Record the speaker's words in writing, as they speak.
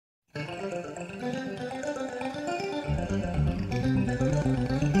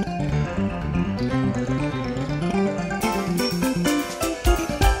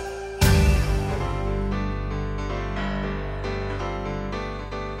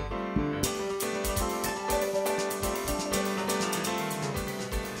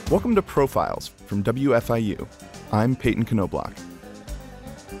Welcome to Profiles from WFIU. I'm Peyton Knobloch.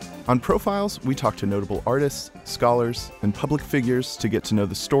 On Profiles, we talk to notable artists, scholars, and public figures to get to know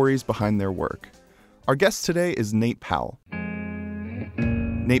the stories behind their work. Our guest today is Nate Powell.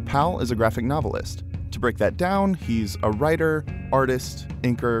 Nate Powell is a graphic novelist. To break that down, he's a writer, artist,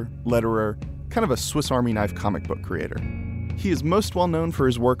 inker, letterer, kind of a Swiss Army knife comic book creator. He is most well known for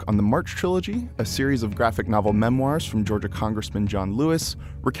his work on the March Trilogy, a series of graphic novel memoirs from Georgia Congressman John Lewis,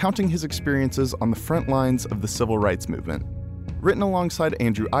 recounting his experiences on the front lines of the civil rights movement. Written alongside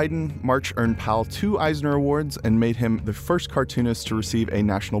Andrew Aydin, March earned Powell 2 Eisner Awards and made him the first cartoonist to receive a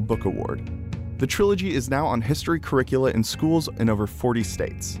National Book Award. The trilogy is now on history curricula in schools in over 40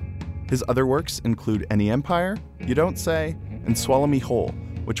 states. His other works include Any Empire, You Don't Say, and Swallow Me Whole,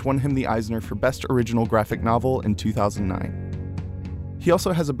 which won him the Eisner for Best Original Graphic Novel in 2009. He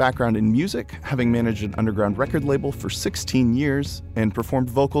also has a background in music, having managed an underground record label for 16 years and performed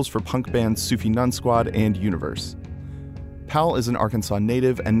vocals for punk bands Sufi Nun Squad and Universe. Powell is an Arkansas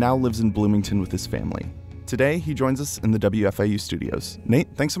native and now lives in Bloomington with his family. Today, he joins us in the WFIU studios. Nate,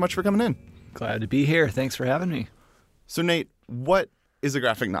 thanks so much for coming in. Glad to be here. Thanks for having me. So Nate, what is a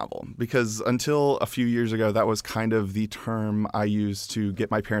graphic novel? Because until a few years ago, that was kind of the term I used to get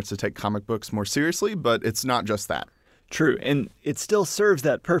my parents to take comic books more seriously, but it's not just that. True, and it still serves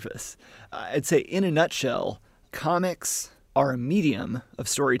that purpose. I'd say in a nutshell, comics are a medium of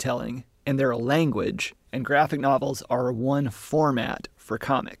storytelling, and they're a language, and graphic novels are one format for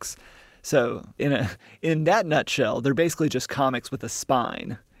comics. So in that nutshell, they're basically just comics with a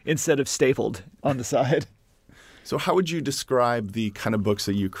spine instead of stapled on the side. So how would you describe the kind of books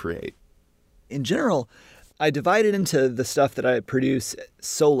that you create? In general, I divide it into the stuff that I produce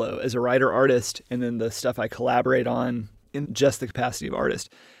solo as a writer-artist and then the stuff I collaborate on in just the capacity of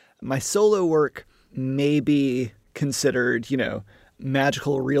artist. My solo work may be considered,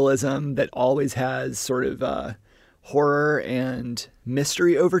 magical realism that always has sort of horror and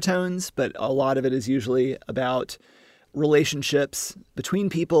mystery overtones, but a lot of it is usually about relationships between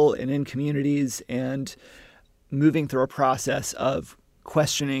people and in communities and moving through a process of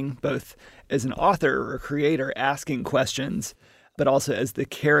questioning, both as an author or creator asking questions, but also as the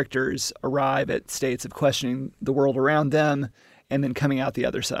characters arrive at states of questioning the world around them and then coming out the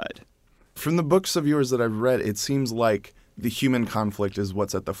other side. From the books of yours that I've read, it seems like the human conflict is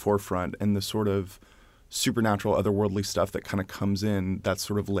what's at the forefront and the sort of supernatural, otherworldly stuff that kind of comes in that's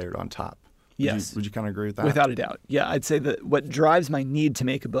sort of layered on top. Yes. Would you kind of agree with that? Without a doubt. Yeah, I'd say that what drives my need to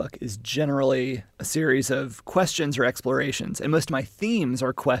make a book is generally a series of questions or explorations. And most of my themes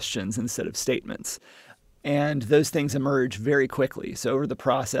are questions instead of statements. And those things emerge very quickly. So over the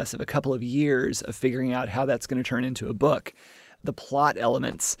process of a couple of years of figuring out how that's going to turn into a book, the plot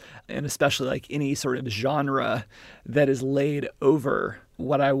elements, and especially like any sort of genre that is laid over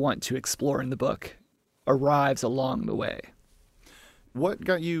what I want to explore in the book, arrives along the way. What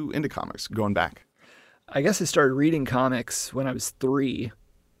got you into comics going back? I guess I started reading comics when I was 3.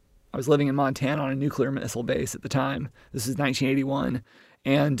 I was living in Montana on a nuclear missile base at the time. This is 1981.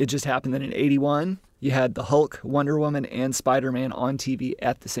 And it just happened that in 81, you had the Hulk, Wonder Woman, and Spider-Man on TV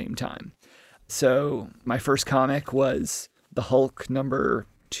at the same time. So my first comic was the Hulk number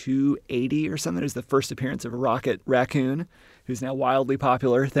 280 or something. It was the first appearance of Rocket Raccoon, who's now wildly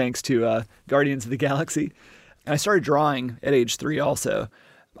popular thanks to Guardians of the Galaxy. And I started drawing at age 3 also.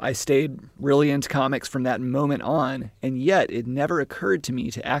 I stayed really into comics from that moment on, and yet it never occurred to me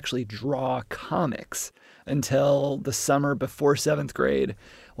to actually draw comics until the summer before 7th grade.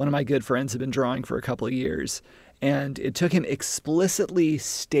 One of my good friends had been drawing for a couple of years, and it took him explicitly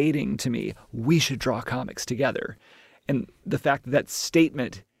stating to me, we should draw comics together. And the fact that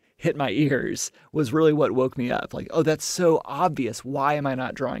statement hit my ears was really what woke me up. Like, oh, that's so obvious. Why am I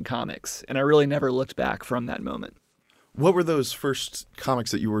not drawing comics? And I really never looked back from that moment. What were those first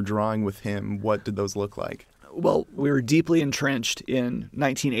comics that you were drawing with him? What did those look like? Well, we were deeply entrenched in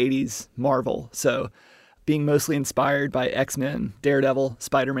 1980s Marvel. So being mostly inspired by X-Men, Daredevil,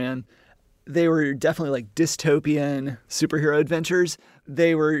 Spider-Man, they were definitely like dystopian superhero adventures.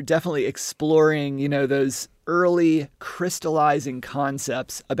 They were definitely exploring, those early crystallizing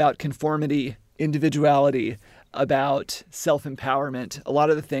concepts about conformity, individuality, about self-empowerment, a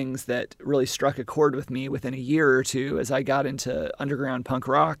lot of the things that really struck a chord with me within a year or two as I got into underground punk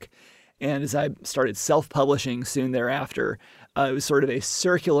rock and as I started self-publishing soon thereafter. It was sort of a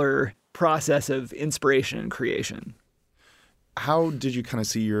circular process of inspiration and creation. How did you kind of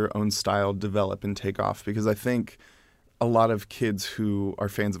see your own style develop and take off? Because I think a lot of kids who are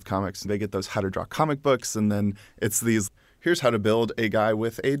fans of comics, they get those how to draw comic books, and then it's these here's how to build a guy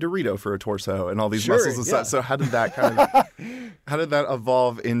with a Dorito for a torso and all these Sure, muscles and yeah. stuff. So how did that how did that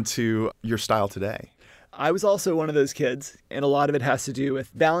evolve into your style today? I was also one of those kids, and a lot of it has to do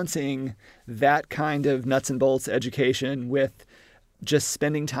with balancing that kind of nuts and bolts education with just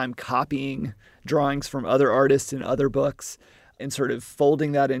spending time copying drawings from other artists and other books and sort of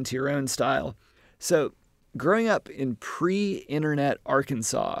folding that into your own style. So growing up in pre-internet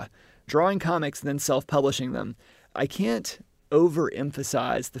Arkansas, drawing comics and then self-publishing them, I can't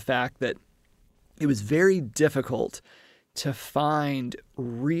overemphasize the fact that it was very difficult to find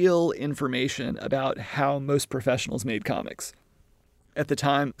real information about how most professionals made comics. At the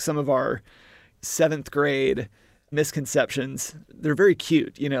time, some of our 7th grade misconceptions, they're very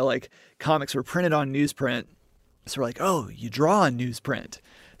cute. You know, like comics were printed on newsprint. So we're like, oh, you draw on newsprint.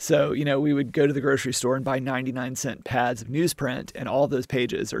 So, you know, we would go to the grocery store and buy 99-cent pads of newsprint, and all those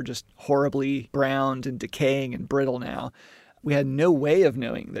pages are just horribly browned and decaying and brittle now. We had no way of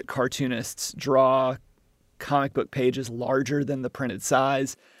knowing that cartoonists draw comic book pages larger than the printed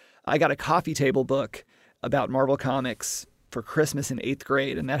size. I got a coffee table book about Marvel Comics for Christmas in 8th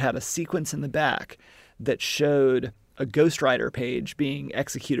grade, and that had a sequence in the back that showed a Ghost Rider page being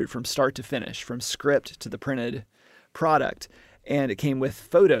executed from start to finish, from script to the printed product. And it came with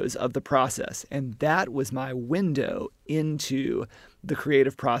photos of the process. And that was my window into the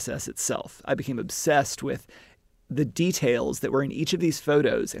creative process itself. I became obsessed with the details that were in each of these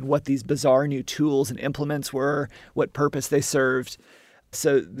photos and what these bizarre new tools and implements were, what purpose they served.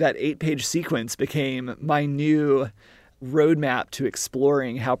 So that 8-page sequence became my new roadmap to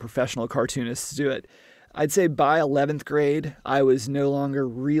exploring how professional cartoonists do it. I'd say by 11th grade, I was no longer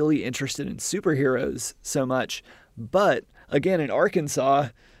really interested in superheroes so much. But again, in Arkansas,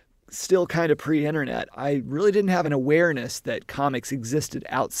 still kind of pre-internet, I really didn't have an awareness that comics existed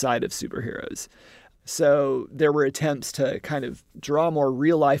outside of superheroes. So there were attempts to kind of draw more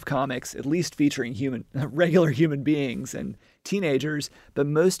real-life comics, at least featuring regular human beings and teenagers, but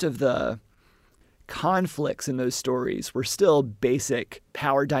most of the conflicts in those stories were still basic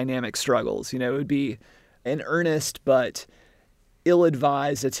power dynamic struggles. You know, it would be an earnest but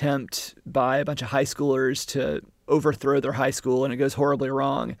ill-advised attempt by a bunch of high schoolers to overthrow their high school, and it goes horribly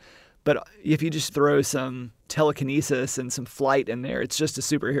wrong. But if you just throw some telekinesis and some flight in there, it's just a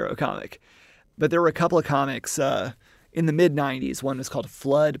superhero comic. But there were a couple of comics in the mid-90s. One was called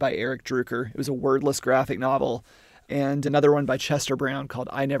Flood by Eric Drucker. It was a wordless graphic novel. And another one by Chester Brown called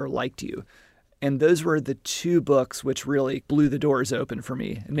I Never Liked You. And those were the two books which really blew the doors open for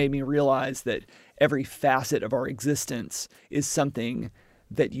me and made me realize that every facet of our existence is something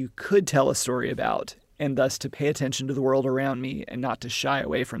that you could tell a story about, and thus to pay attention to the world around me and not to shy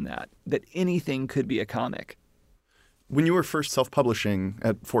away from that anything could be a comic. When you were first self-publishing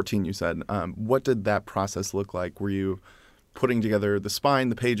at 14, you said, what did that process look like? Were you putting together the spine,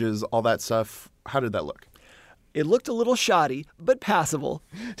 the pages, all that stuff? How did that look? It looked a little shoddy, but passable,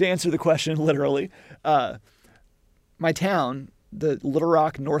 to answer the question literally. My town, the Little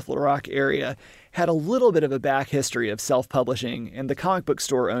Rock, North Little Rock area, had a little bit of a back history of self-publishing, and the comic book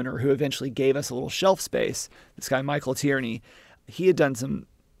store owner who eventually gave us a little shelf space, this guy Michael Tierney, he had done some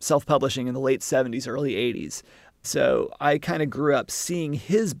self-publishing in the late 70s, early 80s. So I kind of grew up seeing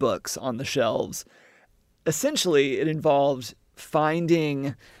his books on the shelves. Essentially, it involved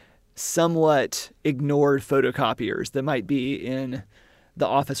finding somewhat ignored photocopiers that might be in the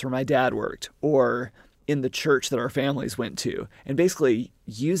office where my dad worked or in the church that our families went to, and basically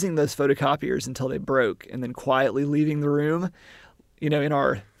using those photocopiers until they broke and then quietly leaving the room, you know, in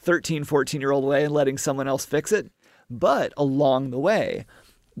our 13, 14-year-old way and letting someone else fix it. But along the way,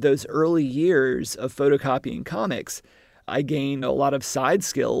 those early years of photocopying comics, I gained a lot of side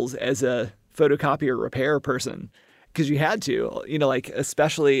skills as a photocopier repair person, because you had to, you know, like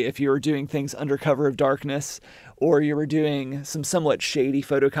especially if you were doing things under cover of darkness or you were doing some somewhat shady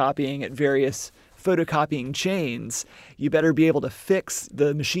photocopying at various photocopying chains, you better be able to fix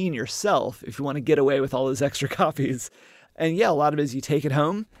the machine yourself if you want to get away with all those extra copies. And yeah, a lot of it is you take it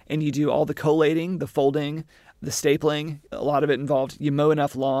home and you do all the collating, the folding, the stapling. A lot of it involved you mow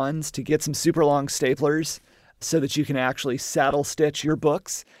enough lawns to get some super long staplers so that you can actually saddle stitch your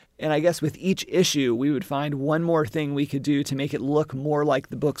books. And I guess with each issue, we would find one more thing we could do to make it look more like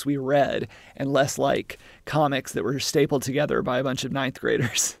the books we read and less like comics that were stapled together by a bunch of 9th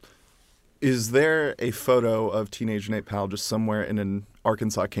graders. Is there a photo of Teenage Nate Powell just somewhere in an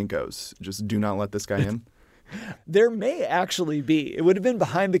Arkansas Kinko's? Just do not let this guy in? There may actually be. It would have been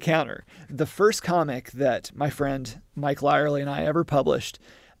behind the counter. The first comic that my friend Mike Lyerly and I ever published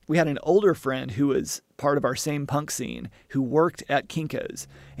we had an older friend who was part of our same punk scene who worked at Kinko's,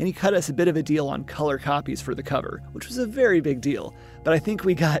 and he cut us a bit of a deal on color copies for the cover, which was a very big deal. But I think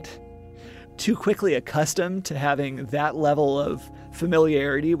we got too quickly accustomed to having that level of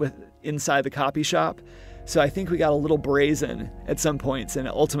familiarity with inside the copy shop. So I think we got a little brazen at some points and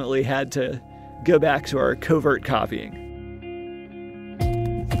ultimately had to go back to our covert copying.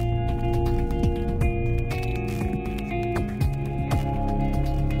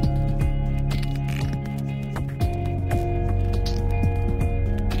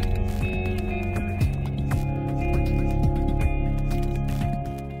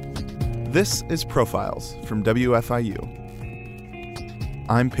 This is Profiles from WFIU.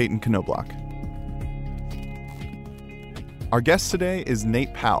 I'm Peyton Knobloch. Our guest today is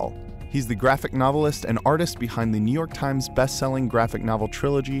Nate Powell. He's the graphic novelist and artist behind the New York Times best-selling graphic novel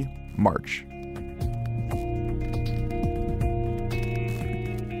trilogy, March.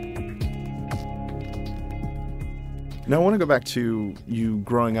 Now, I want to go back to you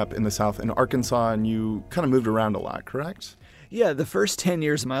growing up in the South in Arkansas, and you kind of moved around a lot, correct? Yeah, the first 10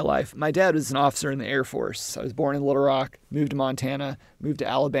 years of my life, my dad was an officer in the Air Force. I was born in Little Rock, moved to Montana, moved to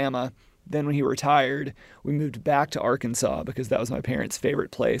Alabama. Then when he retired, we moved back to Arkansas because that was my parents'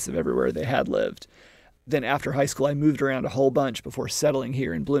 favorite place of everywhere they had lived. Then after high school, I moved around a whole bunch before settling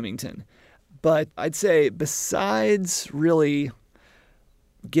here in Bloomington. But I'd say besides really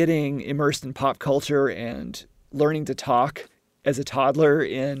getting immersed in pop culture and learning to talk as a toddler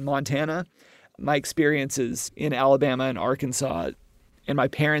in Montana, my experiences in Alabama and Arkansas and my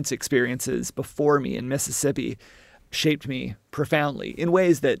parents' experiences before me in Mississippi shaped me profoundly in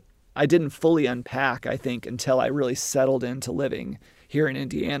ways that I didn't fully unpack, I think, until I really settled into living here in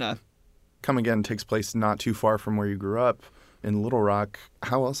Indiana. Come Again takes place not too far from where you grew up in Little Rock.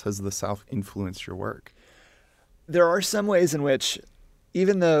 How else has the South influenced your work? There are some ways in which,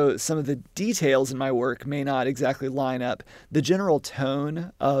 even though some of the details in my work may not exactly line up, the general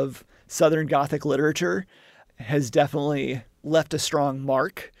tone of Southern Gothic literature has definitely left a strong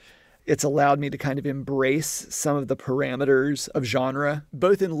mark. It's allowed me to kind of embrace some of the parameters of genre,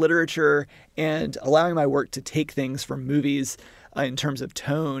 both in literature and allowing my work to take things from movies in terms of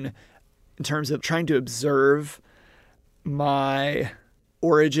tone, in terms of trying to observe my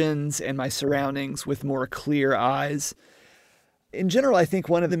origins and my surroundings with more clear eyes. In general, I think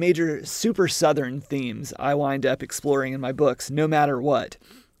one of the major super Southern themes I wind up exploring in my books, no matter what,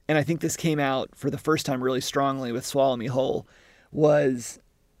 and I think this came out for the first time really strongly with Swallow Me Whole, was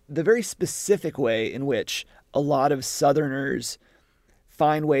the very specific way in which a lot of Southerners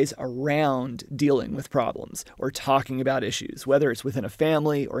find ways around dealing with problems or talking about issues, whether it's within a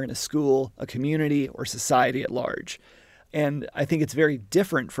family or in a school, a community, or society at large. And I think it's very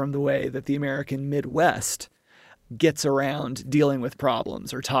different from the way that the American Midwest gets around dealing with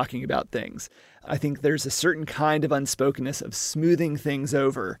problems or talking about things. I think there's a certain kind of unspokenness of smoothing things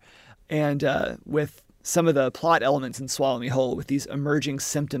over. And with some of the plot elements in Swallow Me Whole, with these emerging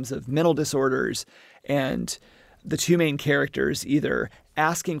symptoms of mental disorders and the two main characters either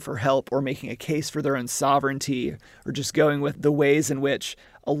asking for help or making a case for their own sovereignty, or just going with the ways in which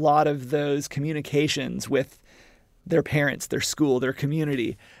a lot of those communications with their parents, their school, their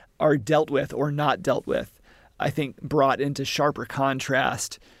community are dealt with or not dealt with, I think brought into sharper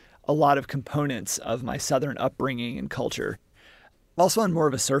contrast a lot of components of my Southern upbringing and culture. Also, on more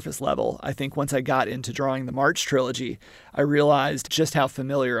of a surface level, I think once I got into drawing the March trilogy, I realized just how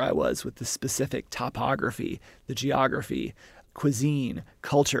familiar I was with the specific topography, the geography, cuisine,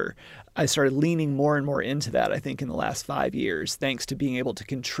 culture. I started leaning more and more into that, I think, in the last 5 years, thanks to being able to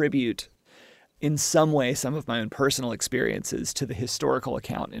contribute in some way some of my own personal experiences to the historical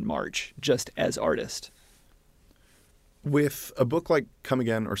account in March, just as artist. With a book like Come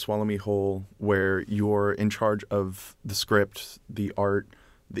Again or Swallow Me Whole, where you're in charge of the script, the art,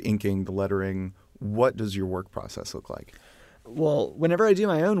 the inking, the lettering, what does your work process look like? Well, whenever I do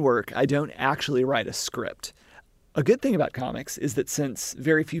my own work, I don't actually write a script. A good thing about comics is that since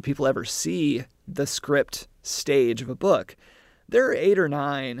very few people ever see the script stage of a book, there are 8 or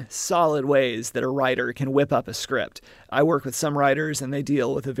 9 solid ways that a writer can whip up a script. I work with some writers and they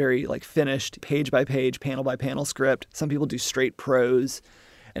deal with a very finished page by page, panel by panel script. Some people do straight prose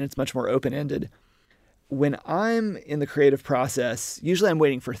and it's much more open-ended. When I'm in the creative process, usually I'm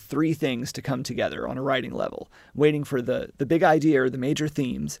waiting for 3 things to come together on a writing level. I'm waiting for the big idea or the major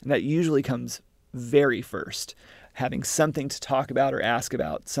themes, and that usually comes very first. Having something to talk about or ask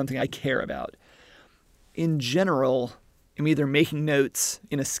about, something I care about. In general, I'm either making notes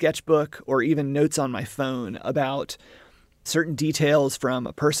in a sketchbook or even notes on my phone about certain details from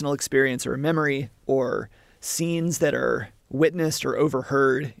a personal experience or a memory, or scenes that are witnessed or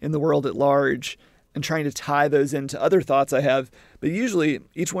overheard in the world at large, and trying to tie those into other thoughts I have. But usually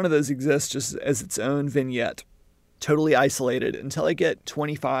each one of those exists just as its own vignette, totally isolated, until I get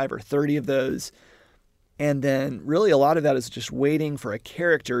 25 or 30 of those. And then really a lot of that is just waiting for a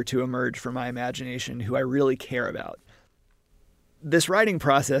character to emerge from my imagination who I really care about. This writing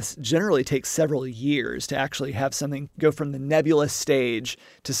process generally takes several years to actually have something go from the nebulous stage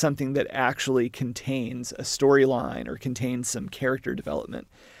to something that actually contains a storyline or contains some character development.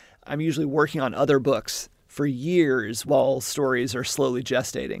 I'm usually working on other books for years while stories are slowly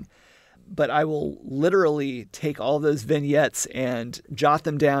gestating. But I will literally take all those vignettes and jot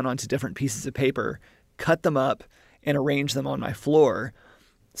them down onto different pieces of paper, cut them up, and arrange them on my floor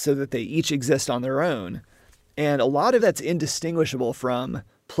so that they each exist on their own. And a lot of that's indistinguishable from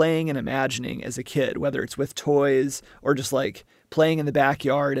playing and imagining as a kid, whether it's with toys or just like playing in the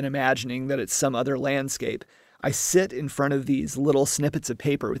backyard and imagining that it's some other landscape. I sit in front of these little snippets of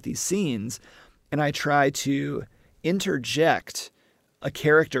paper with these scenes, and I try to interject a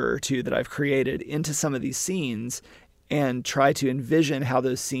character or two that I've created into some of these scenes and try to envision how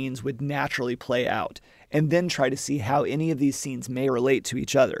those scenes would naturally play out, and then try to see how any of these scenes may relate to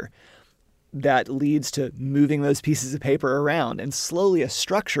each other. That leads to moving those pieces of paper around, and slowly a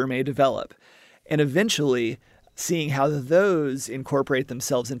structure may develop, and eventually seeing how those incorporate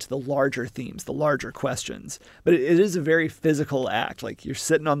themselves into the larger themes, the larger questions. But it is a very physical act. Like, you're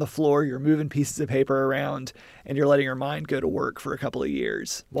sitting on the floor, you're moving pieces of paper around, and you're letting your mind go to work for a couple of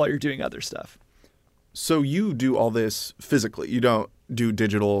years while you're doing other stuff. So you do all this physically. You don't do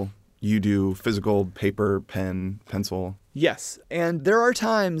digital. You do physical, paper, pen, pencil. Yes. And there are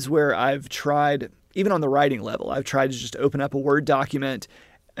times where I've tried, even on the writing level, I've tried to just open up a Word document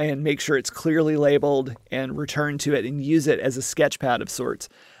and make sure it's clearly labeled and return to it and use it as a sketch pad of sorts.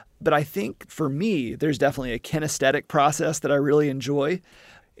 But I think for me, there's definitely a kinesthetic process that I really enjoy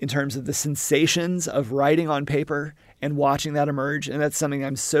in terms of the sensations of writing on paper and watching that emerge. And that's something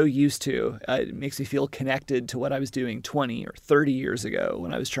I'm so used to. It makes me feel connected to what I was doing 20 or 30 years ago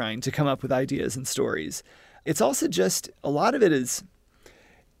when I was trying to come up with ideas and stories. It's also just, a lot of it is,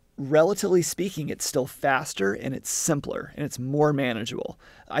 relatively speaking, it's still faster and it's simpler and it's more manageable.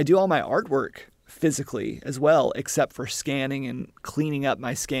 I do all my artwork physically as well, except for scanning and cleaning up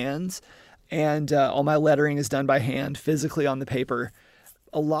my scans. And all my lettering is done by hand physically on the paper.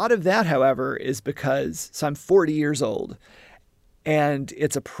 A lot of that, however, is because, so I'm 40 years old, and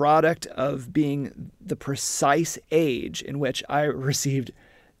it's a product of being the precise age in which I received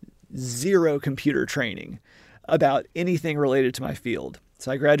zero computer training about anything related to my field.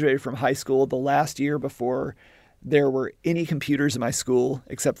 So I graduated from high school the last year before there were any computers in my school,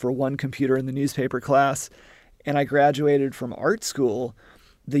 except for one computer in the newspaper class. And I graduated from art school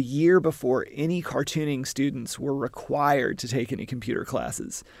the year before any cartooning students were required to take any computer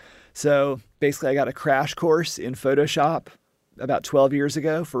classes. So basically I got a crash course in Photoshop about 12 years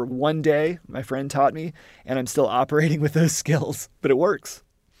ago for one day. My friend taught me, and I'm still operating with those skills, but it works.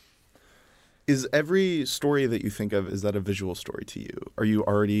 Is every story that you think of, is that a visual story to you? Are you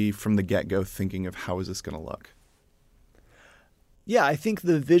already from the get-go thinking of how is this going to look? Yeah, I think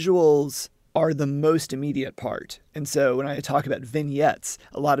the visuals are the most immediate part. And so when I talk about vignettes,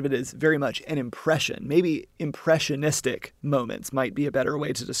 a lot of it is very much an impression. Maybe impressionistic moments might be a better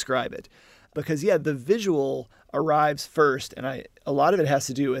way to describe it. Because, yeah, the visual arrives first, and a lot of it has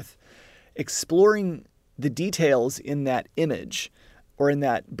to do with exploring the details in that image or in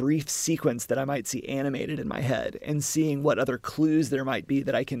that brief sequence that I might see animated in my head, and seeing what other clues there might be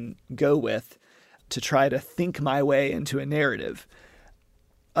that I can go with to try to think my way into a narrative.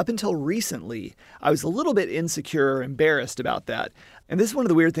 Up until recently, I was a little bit insecure or embarrassed about that. And this is one of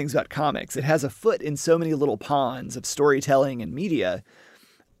the weird things about comics. It has a foot in so many little ponds of storytelling and media,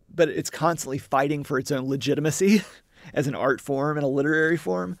 but it's constantly fighting for its own legitimacy as an art form and a literary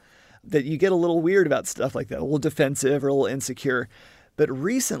form, that you get a little weird about stuff like that, a little defensive or a little insecure. But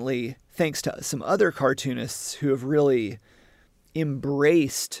recently, thanks to some other cartoonists who have really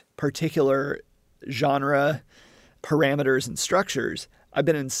embraced particular genre parameters and structures, I've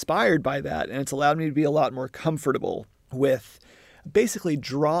been inspired by that, and it's allowed me to be a lot more comfortable with basically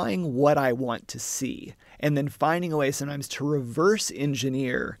drawing what I want to see, and then finding a way sometimes to reverse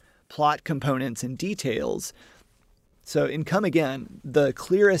engineer plot components and details. So in Come Again, the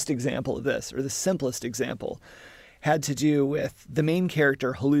clearest example of this, or the simplest example, had to do with the main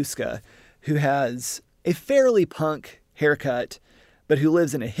character, Haluska, who has a fairly punk haircut, but who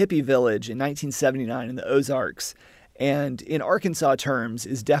lives in a hippie village in 1979 in the Ozarks, and in Arkansas terms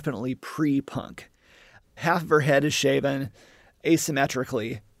is definitely pre-punk. Half of her head is shaven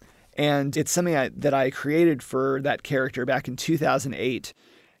asymmetrically, And it's something that I created for that character back in 2008.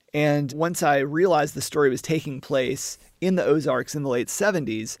 And once I realized the story was taking place in the Ozarks in the late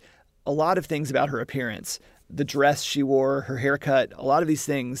 70s, a lot of things about her appearance, the dress she wore, her haircut, a lot of these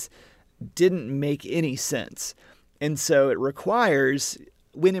things didn't make any sense. And so it requires,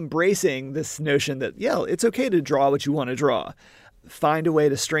 when embracing this notion that, yeah, it's okay to draw what you want to draw, find a way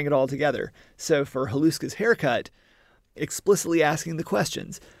to string it all together. So for Haluska's haircut, explicitly asking the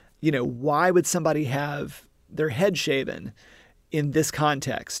questions, why would somebody have their head shaven in this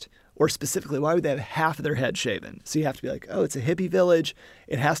context? Or specifically, why would they have half of their head shaven? So you have to be like, oh, it's a hippie village.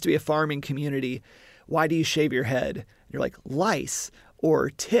 It has to be a farming community. Why do you shave your head? And you're like, lice or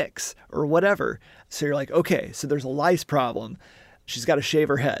ticks or whatever. So you're like, okay, so there's a lice problem. She's got to shave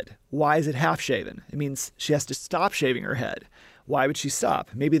her head. Why is it half shaven? It means she has to stop shaving her head. Why would she stop?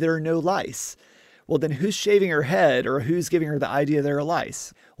 Maybe there are no lice. Well, then who's shaving her head, or who's giving her the idea there are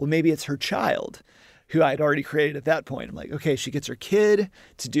lice? Well, maybe it's her child, who I'd already created at that point. I'm like, okay, she gets her kid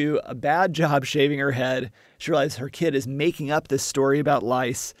to do a bad job shaving her head. She realizes her kid is making up this story about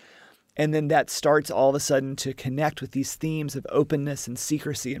lice. And then that starts all of a sudden to connect with these themes of openness and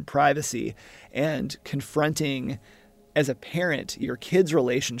secrecy and privacy, and confronting, as a parent, your kid's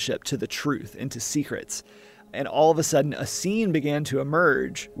relationship to the truth and to secrets. And all of a sudden, a scene began to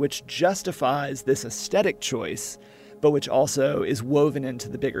emerge which justifies this aesthetic choice, but which also is woven into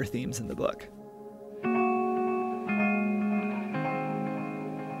the bigger themes in the book.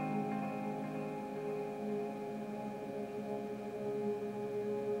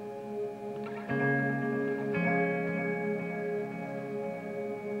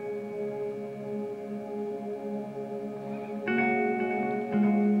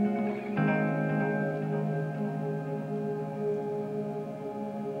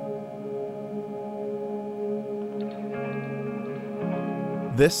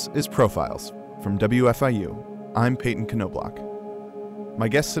 This is Profiles from WFIU. I'm Peyton Knobloch. My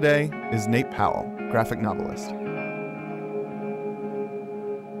guest today is Nate Powell, graphic novelist.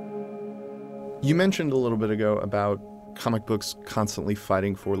 You mentioned a little bit ago about comic books constantly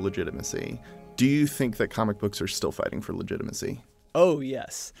fighting for legitimacy. Do you think that comic books are still fighting for legitimacy? Oh,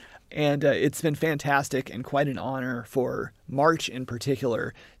 yes. And it's been fantastic and quite an honor for March in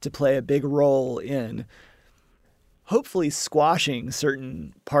particular to play a big role in hopefully squashing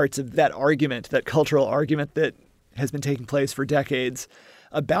certain parts of that argument, that cultural argument that has been taking place for decades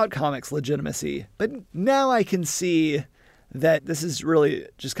about comics' legitimacy. But now I can see that this is really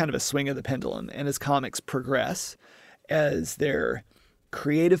just kind of a swing of the pendulum. And as comics progress, as their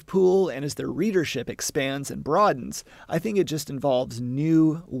creative pool and as their readership expands and broadens, I think it just involves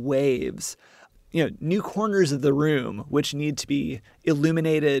new waves, new corners of the room which need to be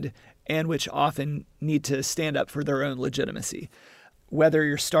illuminated and which often need to stand up for their own legitimacy. Whether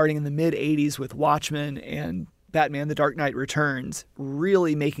you're starting in the mid-'80s with Watchmen and Batman The Dark Knight Returns,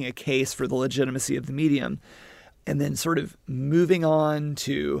 really making a case for the legitimacy of the medium, and then sort of moving on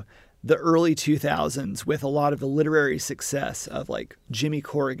to the early 2000s with a lot of the literary success of like Jimmy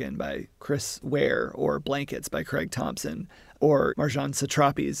Corrigan by Chris Ware, or Blankets by Craig Thompson, or Marjane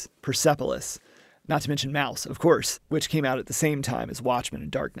Satrapi's Persepolis, not to mention Mouse, of course, which came out at the same time as Watchmen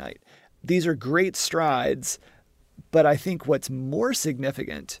and Dark Knight. These are great strides, but I think what's more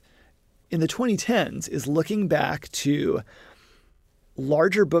significant in the 2010s is looking back to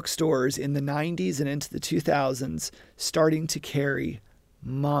larger bookstores in the 90s and into the 2000s starting to carry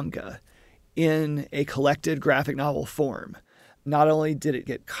manga in a collected graphic novel form. Not only did it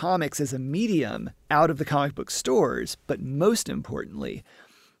get comics as a medium out of the comic book stores, but most importantly,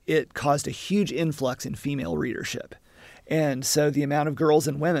 it caused a huge influx in female readership. And so the amount of girls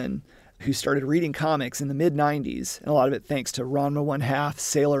and women who started reading comics in the mid-90s, and a lot of it thanks to Ranma One-Half,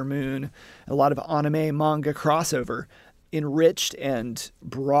 Sailor Moon, a lot of anime manga crossover, enriched and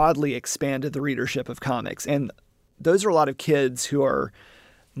broadly expanded the readership of comics. And those are a lot of kids who are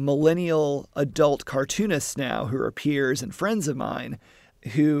millennial adult cartoonists now, who are peers and friends of mine,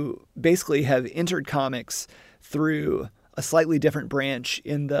 who basically have entered comics through a slightly different branch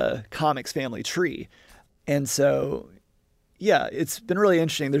in the comics family tree. And so, yeah, it's been really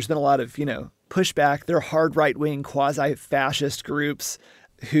interesting. There's been a lot of, pushback. There are hard right-wing quasi-fascist groups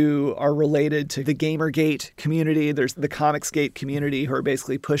who are related to the Gamergate community. There's the Comicsgate community who are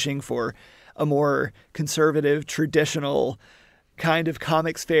basically pushing for a more conservative, traditional kind of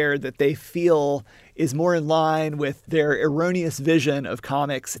comics fair that they feel is more in line with their erroneous vision of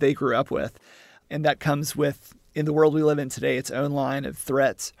comics they grew up with. And that comes with, in the world we live in today, its own line of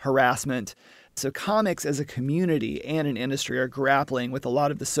threats, harassment. So comics as a community and an industry are grappling with a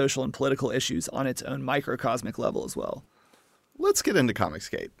lot of the social and political issues on its own microcosmic level as well. let's get into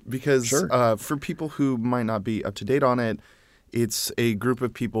Comicsgate because Sure. for people who might not be up to date on it, it's a group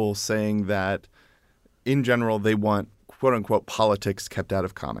of people saying that in general they want quote unquote politics kept out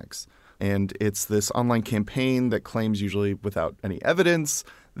of comics. And it's this online campaign that claims, usually without any evidence,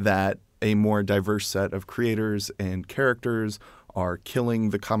 that a more diverse set of creators and characters are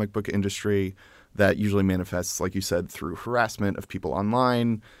killing the comic book industry. That usually manifests, like you said, through harassment of people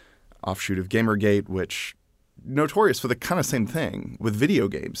online, offshoot of Gamergate, which notorious for the kind of same thing with video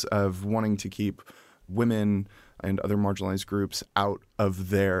games of wanting to keep women and other marginalized groups out of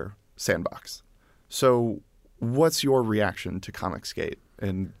their sandbox. So what's your reaction to Comicsgate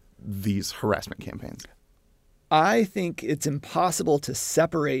and these harassment campaigns? I think it's impossible to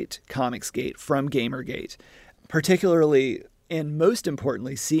separate Comicsgate from Gamergate, particularly and most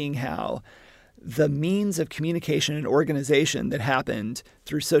importantly, seeing how the means of communication and organization that happened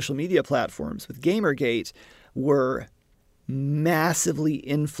through social media platforms with Gamergate were massively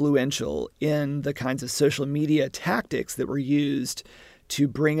influential in the kinds of social media tactics that were used to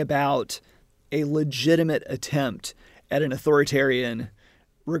bring about a legitimate attempt at an authoritarian,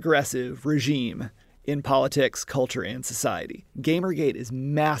 regressive regime in politics, culture, and society. Gamergate is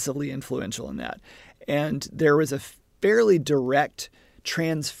massively influential in that. And there was a fairly direct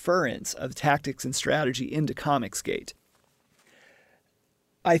transference of tactics and strategy into Comicsgate.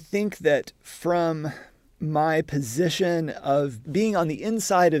 I think that from my position of being on the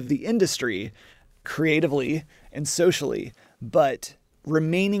inside of the industry, creatively and socially, but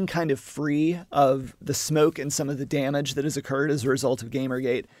remaining kind of free of the smoke and some of the damage that has occurred as a result of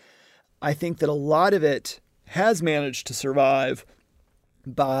Gamergate, I think that a lot of it has managed to survive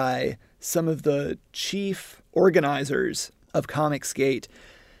by some of the chief organizers of Comicsgate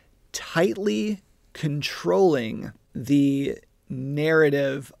tightly controlling the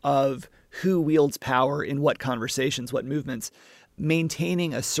narrative of who wields power in what conversations, what movements,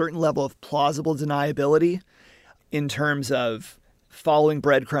 maintaining a certain level of plausible deniability in terms of following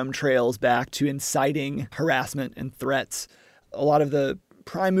breadcrumb trails back to inciting harassment and threats. A lot of the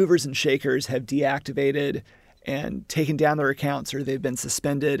prime movers and shakers have deactivated and taken down their accounts, or they've been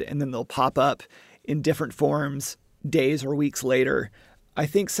suspended, and then they'll pop up in different forms days or weeks later. I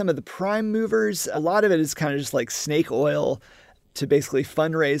think some of the prime movers, a lot of it is kind of just like snake oil to basically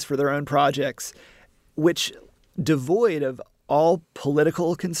fundraise for their own projects, which, devoid of all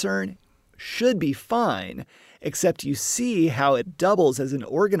political concern, should be fine, except you see how it doubles as an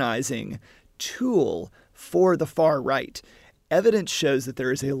organizing tool for the far right. Evidence shows that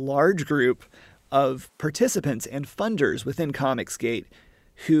there is a large group of participants and funders within Comicsgate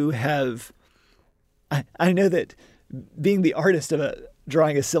who have... I know that being the artist of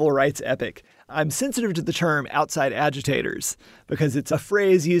drawing a civil rights epic, I'm sensitive to the term outside agitators because it's a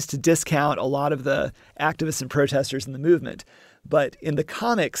phrase used to discount a lot of the activists and protesters in the movement. But in the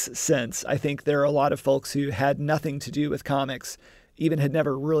comics sense, I think there are a lot of folks who had nothing to do with comics, even had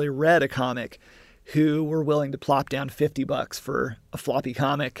never really read a comic, who were willing to plop down $50 for a floppy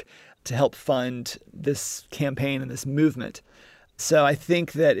comic to help fund this campaign and this movement. So I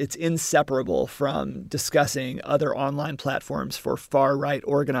think that it's inseparable from discussing other online platforms for far-right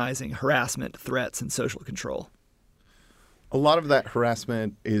organizing, harassment, threats, and social control. A lot of that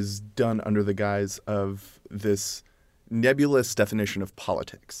harassment is done under the guise of this nebulous definition of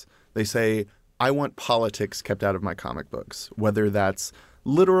politics. They say, I want politics kept out of my comic books, whether that's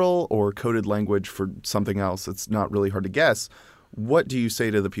literal or coded language for something else. It's not really hard to guess. What do you say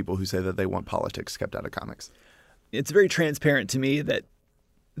to the people who say that they want politics kept out of comics? It's very transparent to me that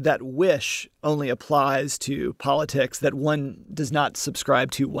that wish only applies to politics that one does not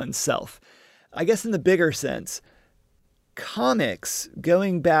subscribe to oneself. I guess in the bigger sense, comics,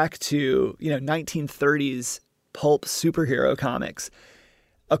 going back to 1930s pulp superhero comics,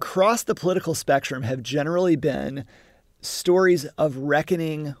 across the political spectrum have generally been stories of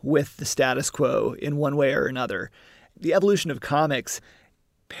reckoning with the status quo in one way or another. The evolution of comics,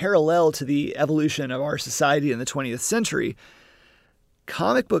 parallel to the evolution of our society in the 20th century,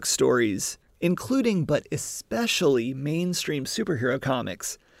 comic book stories, including but especially mainstream superhero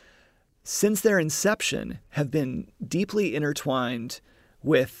comics, since their inception have been deeply intertwined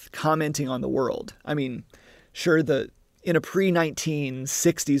with commenting on the world. I mean, sure, in a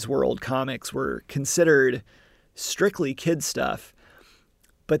pre-1960s world, comics were considered strictly kid stuff,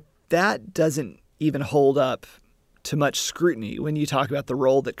 but that doesn't even hold up to much scrutiny when you talk about the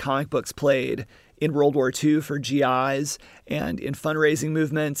role that comic books played in World War II for GIs and in fundraising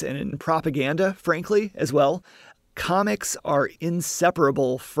movements and in propaganda, frankly, as well. Comics are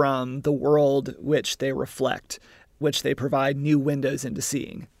inseparable from the world which they reflect, which they provide new windows into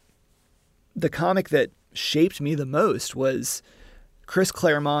seeing. The comic that shaped me the most was Chris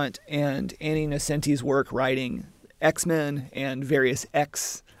Claremont and Annie Nocenti's work writing X-Men and various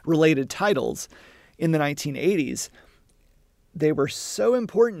X-related titles in the 1980s. They were so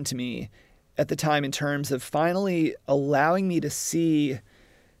important to me at the time in terms of finally allowing me to see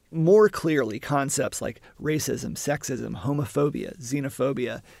more clearly concepts like racism, sexism, homophobia,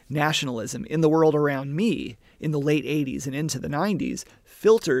 xenophobia, nationalism in the world around me in the late 80s and into the 90s,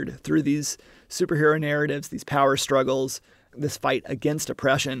 filtered through these superhero narratives, these power struggles, this fight against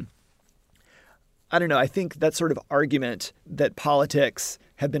oppression. I don't know, I think that sort of argument that politics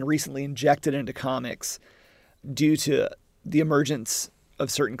have been recently injected into comics due to the emergence of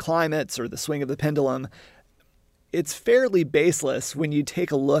certain climates or the swing of the pendulum, it's fairly baseless when you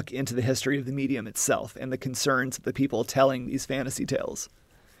take a look into the history of the medium itself and the concerns of the people telling these fantasy tales.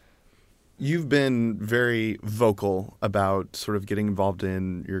 You've been very vocal about sort of getting involved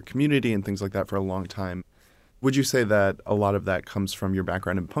in your community and things like that for a long time. Would you say that a lot of that comes from your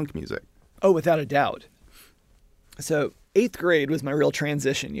background in punk music? Oh, without a doubt. So 8th grade was my real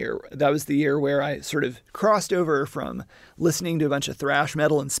transition year. That was the year where I sort of crossed over from listening to a bunch of thrash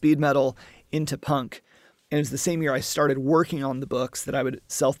metal and speed metal into punk. And it was the same year I started working on the books that I would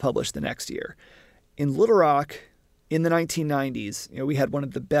self-publish the next year. In Little Rock, in the 1990s, we had one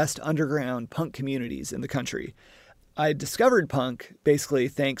of the best underground punk communities in the country. I discovered punk basically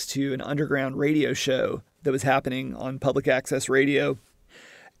thanks to an underground radio show that was happening on public access radio.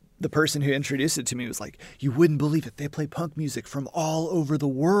 The person who introduced it to me was like, "You wouldn't believe it. They play punk music from all over the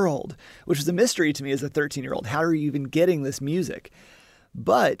world," which was a mystery to me as a 13-year-old. How are you even getting this music?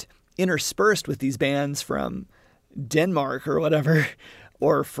 But interspersed with these bands from Denmark or whatever,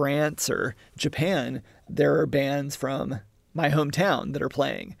 or France or Japan, there are bands from my hometown that are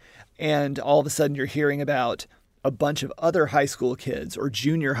playing. And all of a sudden you're hearing about a bunch of other high school kids or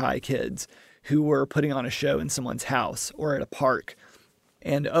junior high kids who were putting on a show in someone's house or at a park.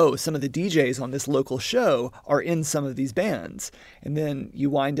 And some of the DJs on this local show are in some of these bands. And then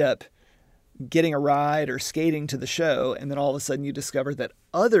you wind up getting a ride or skating to the show, and then all of a sudden you discover that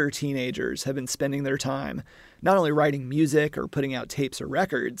other teenagers have been spending their time not only writing music or putting out tapes or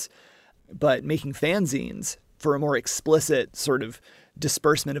records, but making fanzines for a more explicit sort of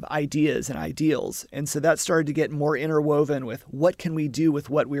disbursement of ideas and ideals. And so that started to get more interwoven with what can we do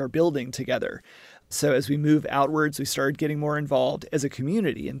with what we are building together. So as we move outwards, we started getting more involved as a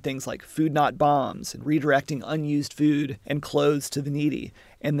community in things like Food Not Bombs and redirecting unused food and clothes to the needy.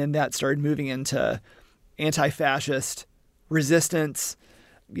 And then that started moving into anti-fascist resistance,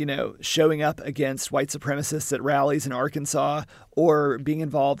 showing up against white supremacists at rallies in Arkansas, or being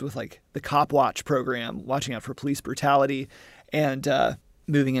involved with like the Cop Watch program, watching out for police brutality, and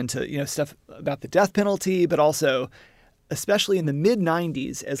moving into, stuff about the death penalty, but also especially in the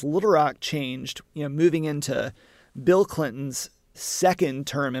mid-90s, as Little Rock changed, moving into Bill Clinton's second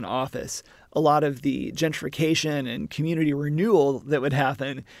term in office, a lot of the gentrification and community renewal that would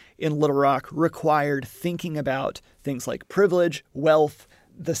happen in Little Rock required thinking about things like privilege, wealth,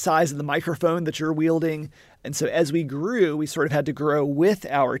 the size of the microphone that you're wielding. And so as we grew, we sort of had to grow with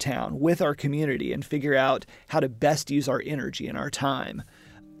our town, with our community, and figure out how to best use our energy and our time.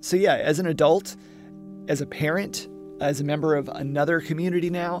 So yeah, as an adult, as a parent, as a member of another community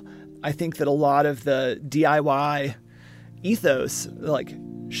now, I think that a lot of the DIY ethos, like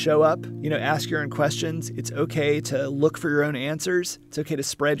show up, ask your own questions. It's okay to look for your own answers. It's okay to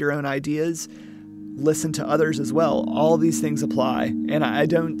spread your own ideas. Listen to others as well. All these things apply. And I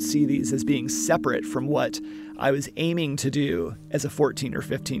don't see these as being separate from what I was aiming to do as a 14 or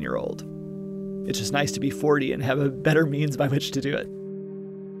 15-year-old. It's just nice to be 40 and have a better means by which to do it.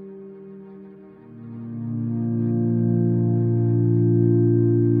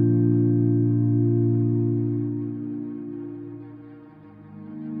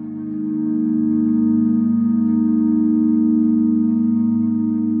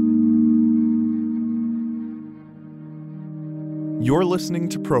 You're listening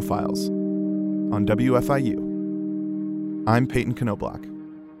to Profiles on WFIU. I'm Peyton Knobloch.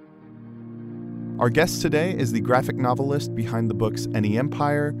 Our guest today is the graphic novelist behind the books Any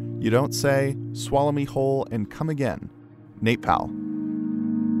Empire, You Don't Say, Swallow Me Whole, and Come Again, Nate Powell.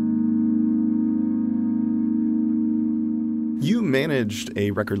 You managed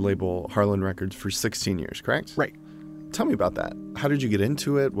a record label, Harlan Records, for 16 years, correct? Right. Tell me about that. How did you get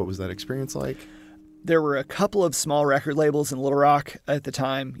into it? What was that experience like? There were a couple of small record labels in Little Rock at the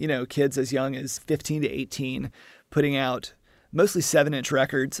time, kids as young as 15 to 18, putting out mostly 7-inch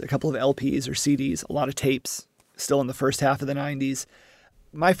records, a couple of LPs or CDs, a lot of tapes, still in the first half of the 90s.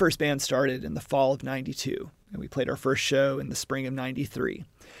 My first band started in the fall of 92, and we played our first show in the spring of 93.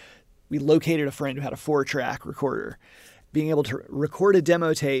 we located a friend who had a 4-track recorder. Being able to record a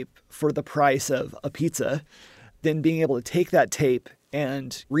demo tape for the price of a pizza, then being able to take that tape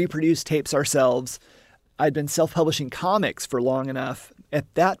and reproduce tapes ourselves. I'd been self-publishing comics for long enough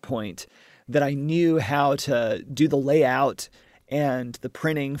at that point that I knew how to do the layout and the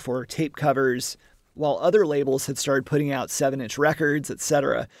printing for tape covers, while other labels had started putting out 7-inch records,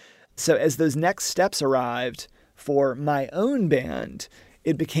 etc. So as those next steps arrived for my own band,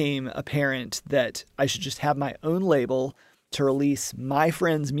 it became apparent that I should just have my own label to release my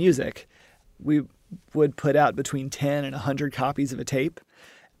friends' music. We would put out between 10 and 100 copies of a tape.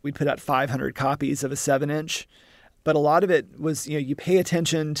 We'd put out 500 copies of a 7-inch. But a lot of it was, you pay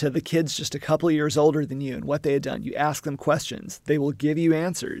attention to the kids just a couple of years older than you and what they had done. You ask them questions. They will give you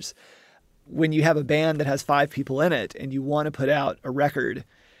answers. When you have a band that has 5 people in it and you want to put out a record,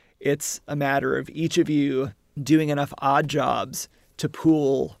 it's a matter of each of you doing enough odd jobs to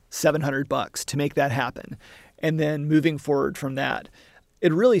pool $700 to make that happen. And then moving forward from that.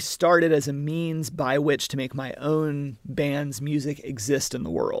 It really started as a means by which to make my own band's music exist in the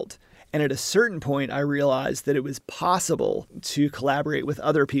world. And at a certain point, I realized that it was possible to collaborate with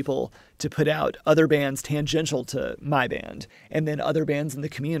other people to put out other bands tangential to my band, and then other bands in the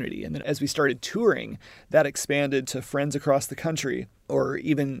community. And then as we started touring, that expanded to friends across the country or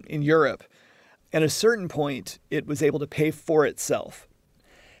even in Europe. At a certain point, it was able to pay for itself.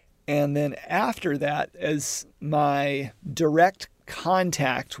 And then after that, as my direct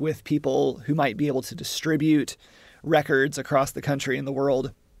contact with people who might be able to distribute records across the country and the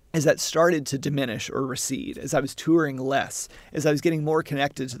world, as that started to diminish or recede, as I was touring less, as I was getting more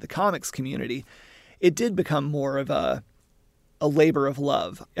connected to the comics community, it did become more of a labor of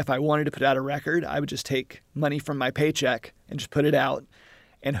love. If I wanted to put out a record, I would just take money from my paycheck and just put it out,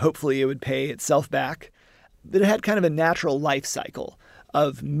 and hopefully it would pay itself back. But it had kind of a natural life cycle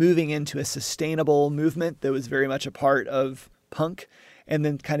of moving into a sustainable movement that was very much a part of punk, and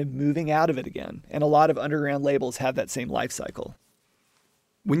then kind of moving out of it again. And a lot of underground labels have that same life cycle.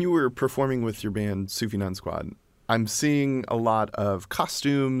 When you were performing with your band, Sufi Nun Squad, I'm seeing a lot of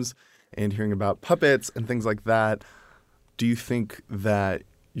costumes and hearing about puppets and things like that. Do you think that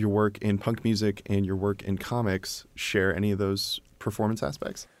your work in punk music and your work in comics share any of those performance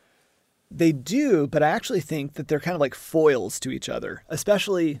aspects? They do, but I actually think that they're kind of like foils to each other,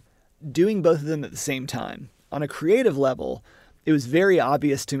 especially doing both of them at the same time. On a creative level, it was very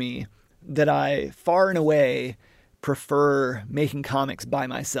obvious to me that I far and away prefer making comics by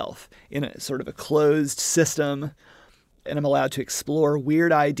myself in a sort of a closed system, and I'm allowed to explore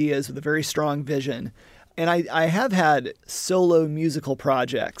weird ideas with a very strong vision. And I have had solo musical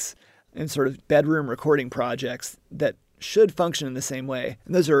projects and sort of bedroom recording projects that should function in the same way.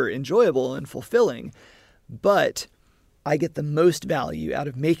 And those are enjoyable and fulfilling, but I get the most value out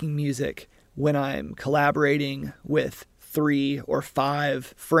of making music when I'm collaborating with 3 or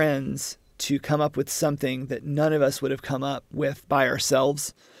 5 friends to come up with something that none of us would have come up with by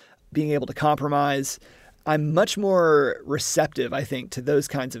ourselves, being able to compromise. I'm much more receptive, I think, to those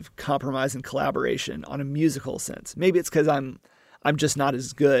kinds of compromise and collaboration on a musical sense. Maybe it's because I'm just not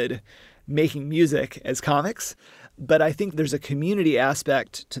as good making music as comics, but I think there's a community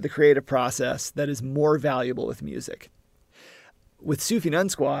aspect to the creative process that is more valuable with music. With Sufi Nun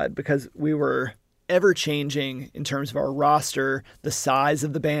Squad, because we were ever-changing in terms of our roster, the size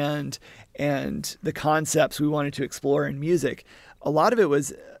of the band, and the concepts we wanted to explore in music, a lot of it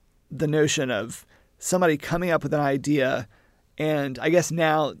was the notion of somebody coming up with an idea, and I guess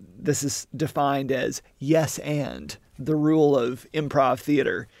now this is defined as yes and, the rule of improv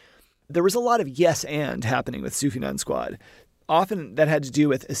theater. There was a lot of yes and happening with Sufi Nun Squad. Often that had to do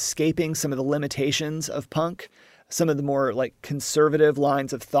with escaping some of the limitations of punk, some of the more like conservative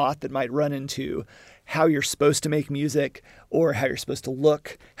lines of thought that might run into how you're supposed to make music or how you're supposed to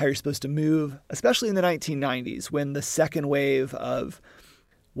look, how you're supposed to move, especially in the 1990s when the second wave of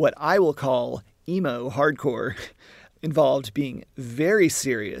what I will call emo hardcore involved being very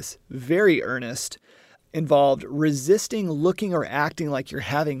serious, very earnest, involved resisting looking or acting like you're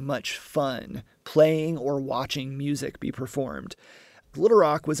having much fun playing or watching music be performed. Little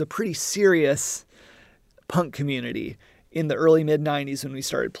Rock was a pretty serious punk community in the early mid-90s when we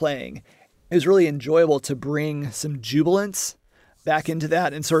started playing. It was really enjoyable to bring some jubilance back into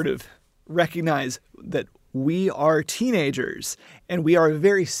that and sort of recognize that we are teenagers and we are a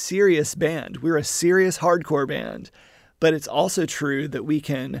very serious band. We're a serious hardcore band, but it's also true that we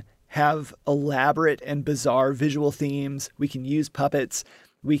can have elaborate and bizarre visual themes. We can use puppets.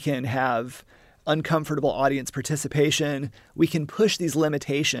 We can have uncomfortable audience participation. We can push these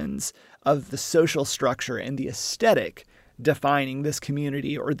limitations of the social structure and the aesthetic defining this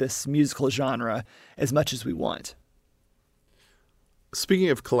community or this musical genre as much as we want. Speaking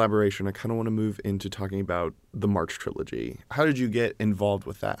of collaboration, I kind of want to move into talking about the March trilogy. How did you get involved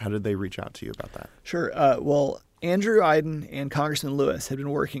with that? How did they reach out to you about that? Sure. Well, Andrew Aydin and Congressman Lewis had been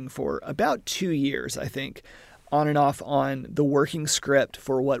working for about 2 years, I think, on and off on the working script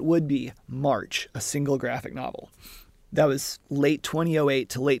for what would be March, a single graphic novel. That was late 2008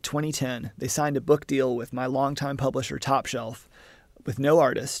 to late 2010. They signed a book deal with my longtime publisher, Top Shelf, with no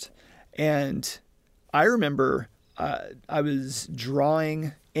artist. And I remember I was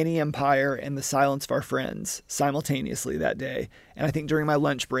drawing Any Empire and The Silence of Our Friends simultaneously that day. And I think during my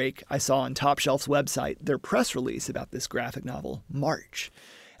lunch break, I saw on Top Shelf's website their press release about this graphic novel, March.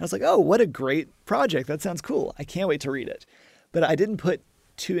 And I was like, oh, what a great project. That sounds cool. I can't wait to read it. But I didn't put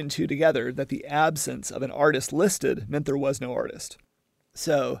two and two together that the absence of an artist listed meant there was no artist.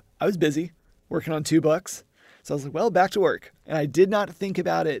 So I was busy working on 2 books. So I was like, well, back to work. And I did not think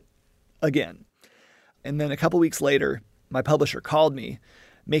about it again. And then a couple weeks later, my publisher called me,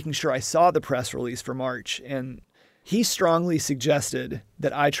 making sure I saw the press release for March. And he strongly suggested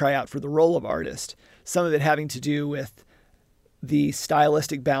that I try out for the role of artist, some of it having to do with the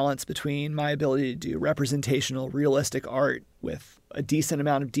stylistic balance between my ability to do representational, realistic art with a decent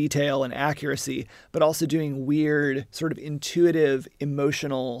amount of detail and accuracy, but also doing weird, sort of intuitive,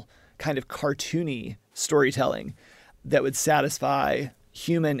 emotional, kind of cartoony storytelling that would satisfy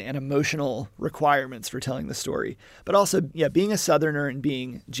human and emotional requirements for telling the story. But also, being a Southerner and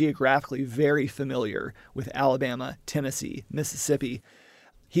being geographically very familiar with Alabama, Tennessee, Mississippi,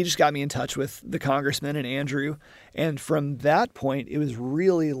 he just got me in touch with the congressman and Andrew. And from that point, it was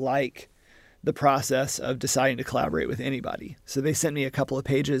really like the process of deciding to collaborate with anybody. So they sent me a couple of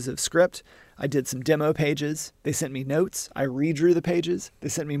pages of script. I did some demo pages. They sent me notes. I redrew the pages. They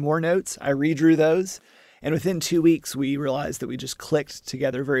sent me more notes. I redrew those. And within 2 weeks, we realized that we just clicked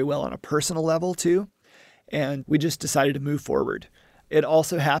together very well on a personal level too. And we just decided to move forward. It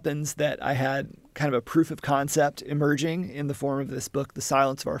also happens that I had kind of a proof of concept emerging in the form of this book, The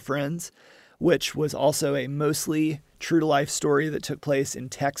Silence of Our Friends, which was also a mostly true-to-life story that took place in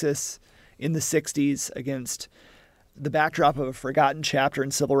Texas in the 60s against the backdrop of a forgotten chapter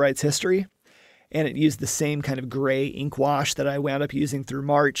in civil rights history. And it used the same kind of gray ink wash that I wound up using through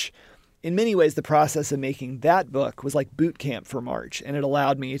March. In many ways, the process of making that book was like boot camp for March. And it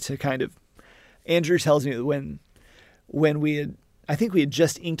allowed me to kind of, Andrew tells me that when I think we had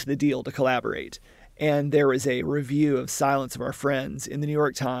just inked the deal to collaborate. And there was a review of Silence of Our Friends in the New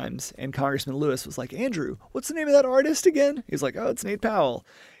York Times. And Congressman Lewis was like, Andrew, what's the name of that artist again? He's like, oh, it's Nate Powell.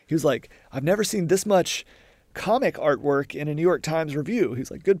 He was like, I've never seen this much comic artwork in a New York Times review. He's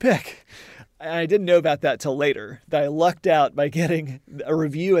like, good pick. And I didn't know about that till later, that I lucked out by getting a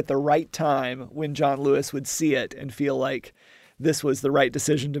review at the right time when John Lewis would see it and feel like this was the right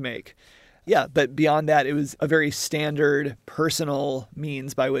decision to make. Yeah, but beyond that, it was a very standard personal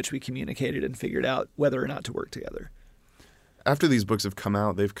means by which we communicated and figured out whether or not to work together. After these books have come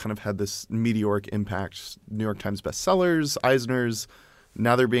out, they've kind of had this meteoric impact. New York Times bestsellers, Eisners.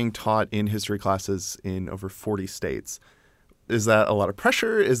 Now they're being taught in history classes in over 40 states. Is that a lot of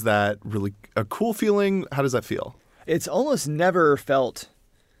pressure? Is that really a cool feeling? How does that feel? It's almost never felt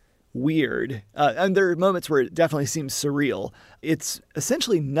weird. And there are moments where it definitely seems surreal. It's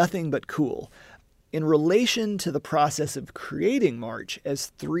essentially nothing but cool. In relation to the process of creating March as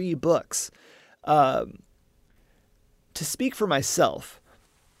 3 books, to speak for myself,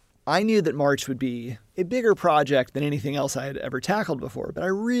 I knew that March would be a bigger project than anything else I had ever tackled before, but I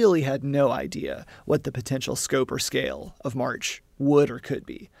really had no idea what the potential scope or scale of March would or could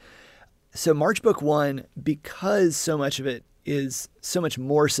be. So March Book 1, because so much of it is so much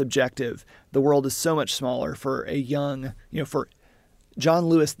more subjective, the world is so much smaller for a young, for John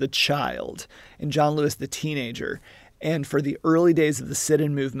Lewis the child and John Lewis the teenager, and for the early days of the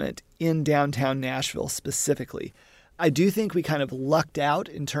sit-in movement in downtown Nashville specifically. I do think we kind of lucked out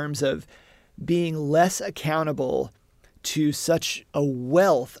in terms of being less accountable to such a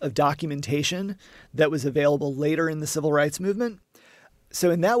wealth of documentation that was available later in the civil rights movement. So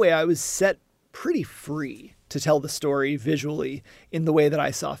in that way, I was set pretty free to tell the story visually in the way that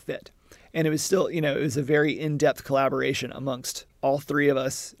I saw fit. And it was still, it was a very in-depth collaboration amongst all 3 of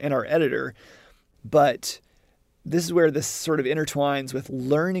us and our editor. But this is where this sort of intertwines with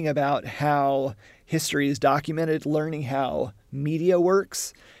learning about how history is documented, learning how media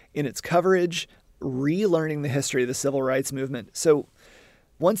works in its coverage, relearning the history of the civil rights movement. So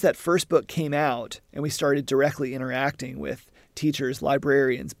once that first book came out and we started directly interacting with teachers,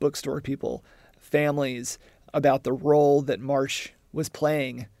 librarians, bookstore people, families about the role that March was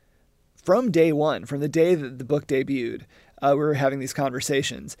playing from day one, from the day that the book debuted, we were having these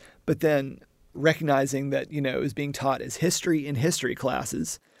conversations, but then recognizing that, it was being taught as history in history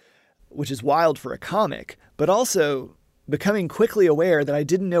classes, which is wild for a comic, but also becoming quickly aware that I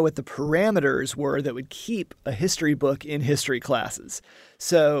didn't know what the parameters were that would keep a history book in history classes.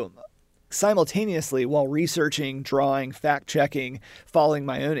 So simultaneously, while researching, drawing, fact-checking, following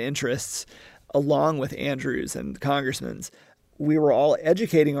my own interests, along with Andrew's and the Congressman's, we were all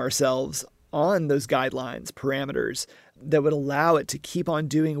educating ourselves on those guidelines, parameters that would allow it to keep on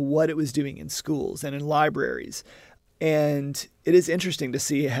doing what it was doing in schools and in libraries. And it is interesting to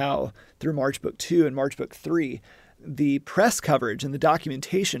see how through March Book 2 and March Book 3, the press coverage and the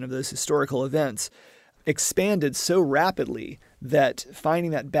documentation of those historical events expanded so rapidly that finding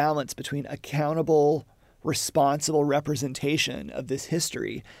that balance between accountable, responsible representation of this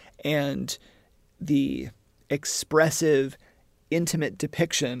history and the expressive, intimate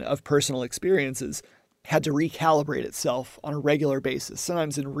depiction of personal experiences had to recalibrate itself on a regular basis,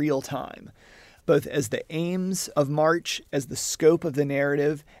 sometimes in real time, both as the aims of March, as the scope of the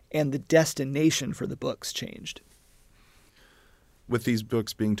narrative, and the destination for the books changed. With these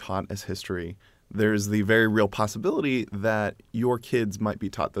books being taught as history, there's the very real possibility that your kids might be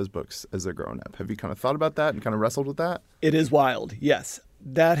taught those books as they're growing up. Have you kind of thought about that and kind of wrestled with that? It is wild, yes.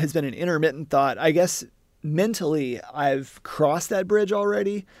 That has been an intermittent thought. I guess mentally I've crossed that bridge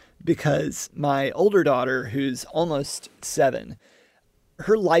already because my older daughter, who's almost 7,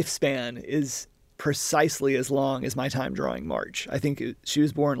 her lifespan is precisely as long as my time drawing March. I think she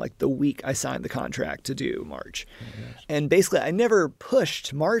was born like the week I signed the contract to do March. Oh, and basically I never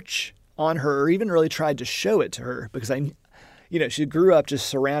pushed March on her or even really tried to show it to her because she grew up just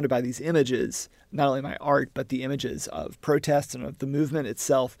surrounded by these images, not only my art, but the images of protests and of the movement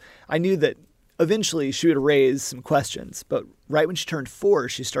itself. I knew that eventually she would raise some questions, but right when she turned 4,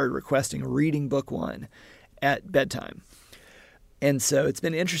 she started requesting reading book 1 at bedtime. And so it's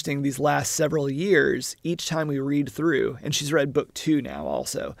been interesting these last several years, each time we read through, and she's read book 2 now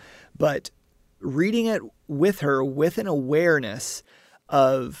also, but reading it with her with an awareness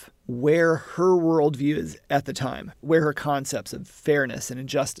of where her worldview is at the time, where her concepts of fairness and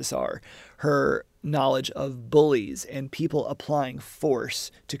injustice are, her knowledge of bullies and people applying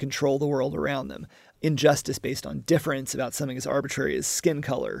force to control the world around them, injustice based on difference about something as arbitrary as skin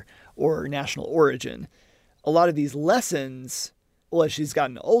color or national origin. A lot of these lessons, well, as she's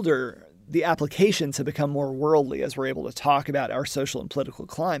gotten older, the applications have become more worldly as we're able to talk about our social and political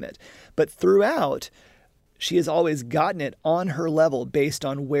climate. But throughout, she has always gotten it on her level based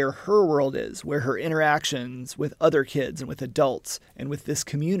on where her world is, where her interactions with other kids and with adults and with this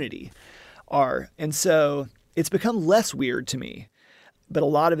community are. And so it's become less weird to me. But a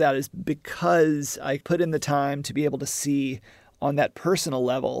lot of that is because I put in the time to be able to see on that personal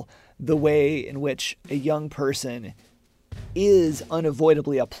level the way in which a young person is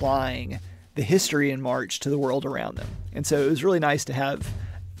unavoidably applying the history in March to the world around them. And so it was really nice to have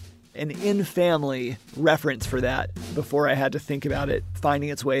an in-family reference for that before I had to think about it finding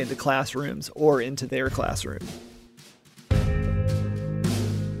its way into classrooms or into their classroom.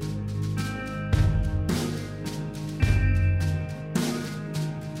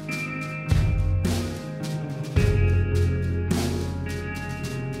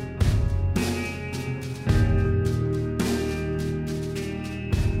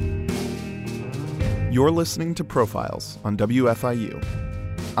 You're listening to Profiles on WFIU.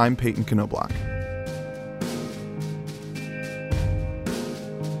 I'm Peyton Knobloch.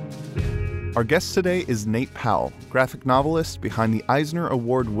 Our guest today is Nate Powell, graphic novelist behind the Eisner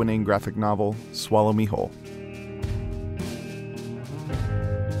Award-winning graphic novel, Swallow Me Whole.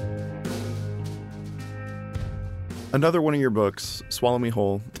 Another one of your books, Swallow Me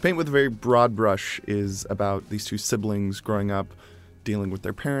Whole, to paint with a very broad brush, is about these two siblings growing up, dealing with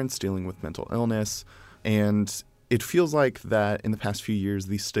their parents, dealing with mental illness, and it feels like that in the past few years,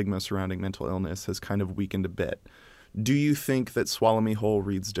 the stigma surrounding mental illness has kind of weakened a bit. Do you think that Swallow Me Whole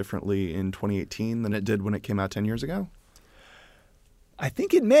reads differently in 2018 than it did when it came out 10 years ago? I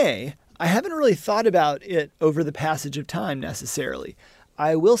think it may. I haven't really thought about it over the passage of time necessarily.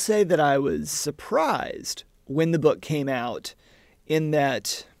 I will say that I was surprised when the book came out in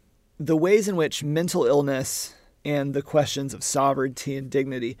that the ways in which mental illness and the questions of sovereignty and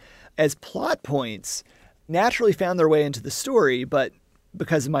dignity as plot points naturally found their way into the story, but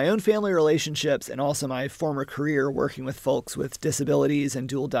because of my own family relationships and also my former career working with folks with disabilities and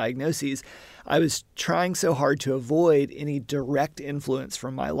dual diagnoses, I was trying so hard to avoid any direct influence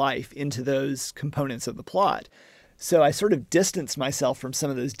from my life into those components of the plot. So I sort of distanced myself from some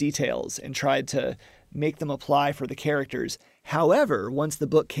of those details and tried to make them apply for the characters. However, once the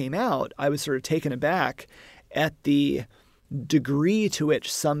book came out, I was sort of taken aback at the degree to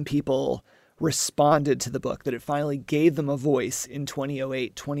which some people responded to the book, that it finally gave them a voice in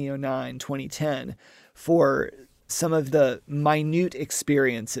 2008, 2009, 2010 for some of the minute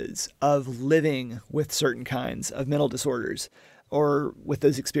experiences of living with certain kinds of mental disorders or with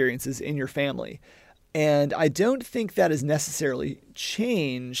those experiences in your family. And I don't think that has necessarily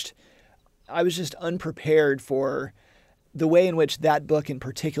changed. I was just unprepared for the way in which that book in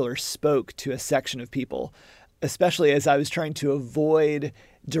particular spoke to a section of people, especially as I was trying to avoid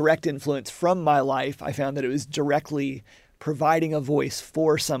direct influence from my life. I found that it was directly providing a voice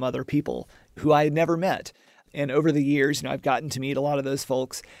for some other people who I had never met. And over the years, I've gotten to meet a lot of those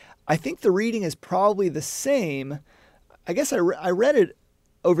folks. I think the reading is probably the same. I guess I read it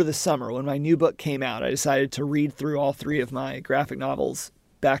over the summer when my new book came out. I decided to read through all 3 of my graphic novels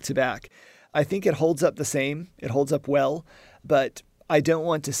back to back. I think it holds up the same. It holds up well, but I don't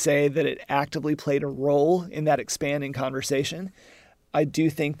want to say that it actively played a role in that expanding conversation. I do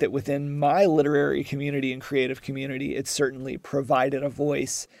think that within my literary community and creative community, it certainly provided a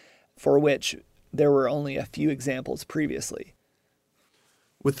voice for which there were only a few examples previously.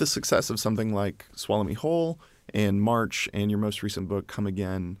 With the success of something like Swallow Me Whole and March and your most recent book, Come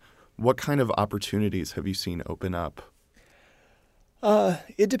Again, what kind of opportunities have you seen open up?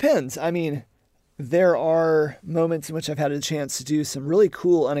 It depends. I mean, there are moments in which I've had a chance to do some really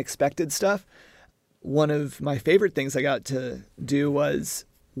cool, unexpected stuff. One of my favorite things I got to do was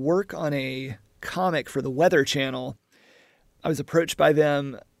work on a comic for the Weather Channel. I was approached by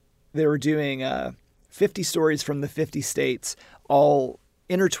them. They were doing 50 stories from the 50 states, all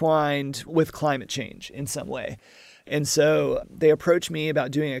intertwined with climate change in some way. And so they approached me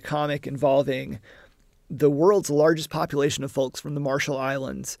about doing a comic involving the world's largest population of folks from the Marshall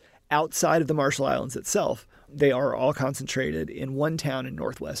Islands outside of the Marshall Islands itself. They are all concentrated in one town in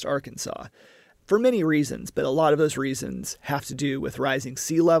northwest Arkansas for many reasons, but a lot of those reasons have to do with rising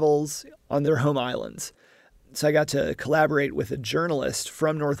sea levels on their home islands. So I got to collaborate with a journalist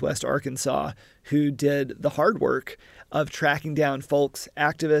from northwest Arkansas who did the hard work of tracking down folks,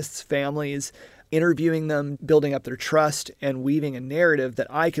 activists, families, interviewing them, building up their trust, and weaving a narrative that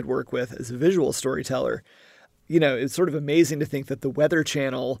I could work with as a visual storyteller. It's sort of amazing to think that the Weather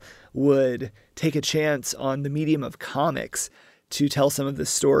Channel would take a chance on the medium of comics to tell some of this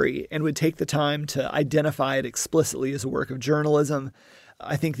story and would take the time to identify it explicitly as a work of journalism.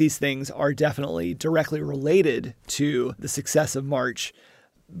 I think these things are definitely directly related to the success of March.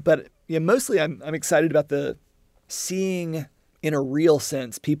 But mostly I'm excited about the seeing in a real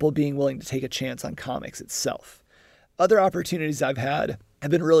sense people being willing to take a chance on comics itself. Other opportunities I've had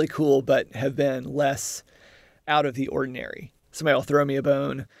have been really cool, but have been less out of the ordinary. Somebody will throw me a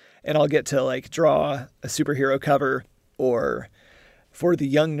bone and I'll get to draw a superhero cover, or for the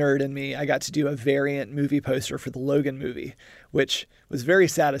young nerd in me, I got to do a variant movie poster for the Logan movie, which was very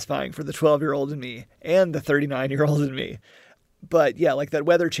satisfying for the 12-year-old in me and the 39-year-old in me. But yeah, that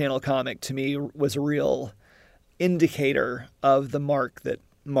Weather Channel comic to me was a real indicator of the mark that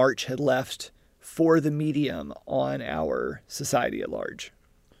March had left for the medium on our society at large.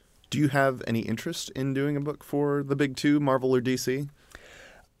 Do you have any interest in doing a book for the big 2, Marvel or DC?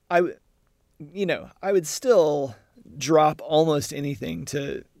 I would still drop almost anything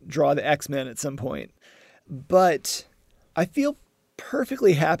to draw the X-Men at some point. But I feel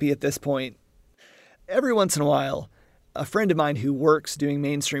perfectly happy at this point. Every once in a while, a friend of mine who works doing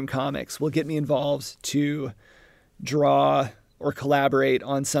mainstream comics will get me involved to draw or collaborate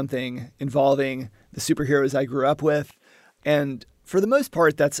on something involving the superheroes I grew up with. And for the most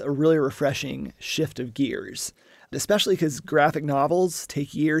part, that's a really refreshing shift of gears, especially because graphic novels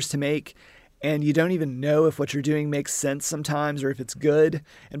take years to make, and you don't even know if what you're doing makes sense sometimes or if it's good.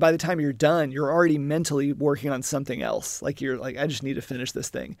 And by the time you're done, you're already mentally working on something else. You're like, I just need to finish this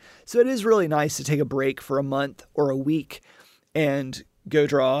thing. So it is really nice to take a break for a month or a week and go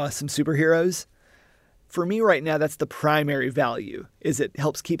draw some superheroes. For me right now, that's the primary value, is it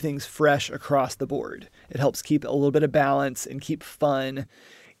helps keep things fresh across the board. It helps keep a little bit of balance and keep fun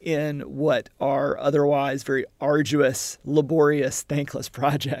in what are otherwise very arduous, laborious, thankless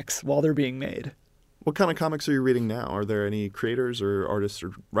projects while they're being made. What kind of comics are you reading now? Are there any creators or artists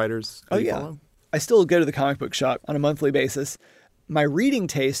or writers that you follow? I still go to the comic book shop on a monthly basis. My reading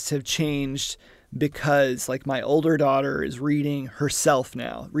tastes have changed because my older daughter is reading herself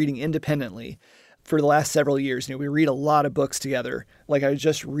now, reading independently. For the last several years, we read a lot of books together. I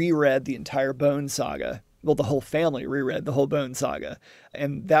just reread the entire Bone Saga. Well, the whole family reread the whole Bone Saga,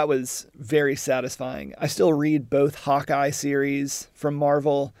 and that was very satisfying. I still read both Hawkeye series from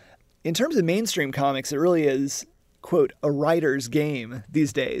Marvel. In terms of mainstream comics, it really is quote, a writer's game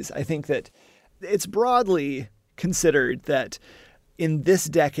these days. I think that it's broadly considered that in this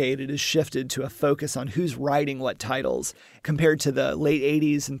decade, it has shifted to a focus on who's writing what titles compared to the late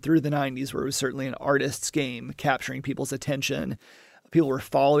 80s and through the 90s, where it was certainly an artist's game, capturing people's attention. People were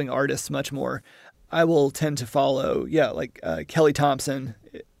following artists much more. I will tend to follow, Kelly Thompson,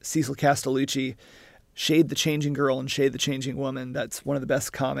 Cecil Castellucci, Shade the Changing Girl and Shade the Changing Woman. That's one of the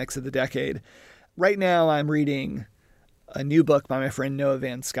best comics of the decade. Right now, I'm reading a new book by my friend Noah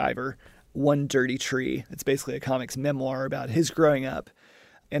Van Sciver, One Dirty Tree. It's basically a comics memoir about his growing up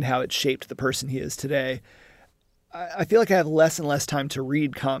and how it shaped the person he is today. I feel like I have less and less time to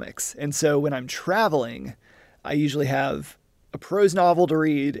read comics. And so when I'm traveling, I usually have a prose novel to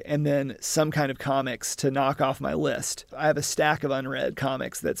read and then some kind of comics to knock off my list. I have a stack of unread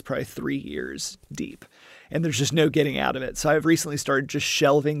comics that's probably 3 years deep, and there's just no getting out of it. So I've recently started just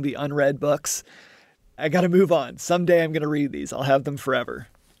shelving the unread books. I got to move on. Someday I'm going to read these. I'll have them forever.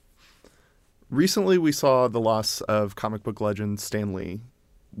 Recently, we saw the loss of comic book legend Stan Lee.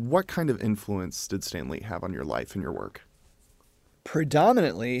 What kind of influence did Stan Lee have on your life and your work?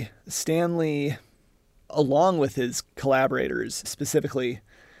 Predominantly, Stan Lee, along with his collaborators, specifically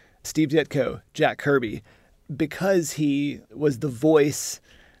Steve Ditko, Jack Kirby, because he was the voice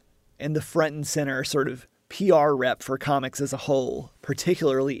and the front and center sort of PR rep for comics as a whole,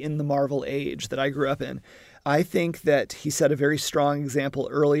 particularly in the Marvel age that I grew up in. I think that he set a very strong example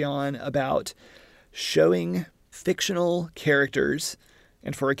early on about showing fictional characters,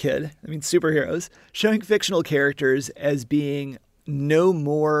 and for a kid, I mean superheroes, showing fictional characters as being no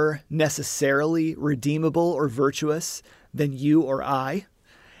more necessarily redeemable or virtuous than you or I,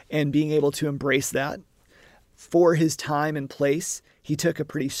 and being able to embrace that. For his time and place, he took a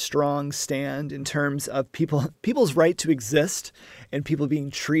pretty strong stand in terms of people's right to exist and people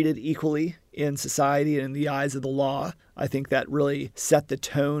being treated equally in society and in the eyes of the law. I think that really set the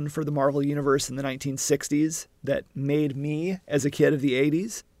tone for the Marvel Universe in the 1960s that made me as a kid of the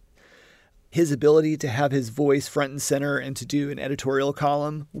 80s. His ability to have his voice front and center and to do an editorial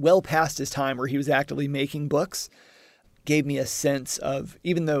column well past his time where he was actively making books gave me a sense of,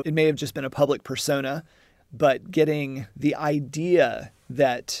 even though it may have just been a public persona, but getting the idea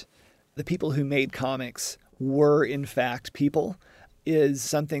that the people who made comics were in fact people is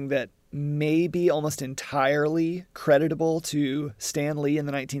something that may be almost entirely creditable to Stan Lee in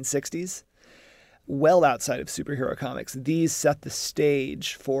the 1960s. Well outside of superhero comics, these set the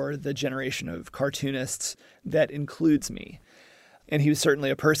stage for the generation of cartoonists that includes me. And he was certainly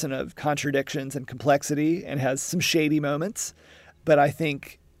a person of contradictions and complexity and has some shady moments. But I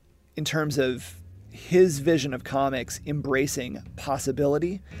think in terms of his vision of comics, embracing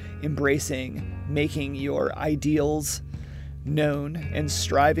possibility, embracing making your ideals known and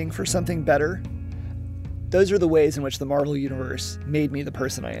striving for something better, those are the ways in which the Marvel Universe made me the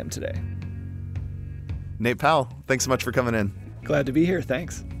person I am today. Nate Powell, thanks so much for coming in. Glad to be here.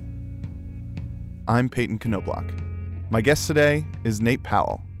 Thanks. I'm Peyton Knobloch. My guest today is Nate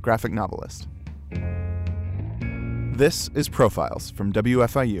Powell, graphic novelist. This is Profiles from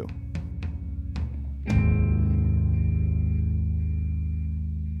WFIU.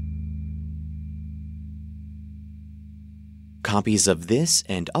 Copies of this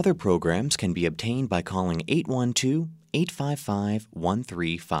and other programs can be obtained by calling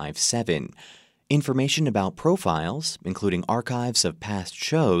 812-855-1357. Information about Profiles, including archives of past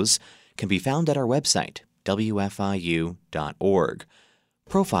shows, can be found at our website, wfiu.org.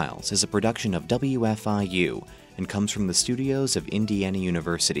 Profiles is a production of WFIU and comes from the studios of Indiana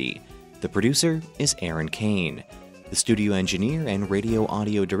University. The producer is Aaron Kane. The studio engineer and radio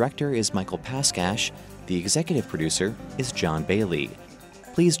audio director is Michael Paskash. The executive producer is John Bailey.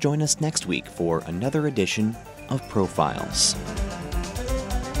 Please join us next week for another edition of Profiles.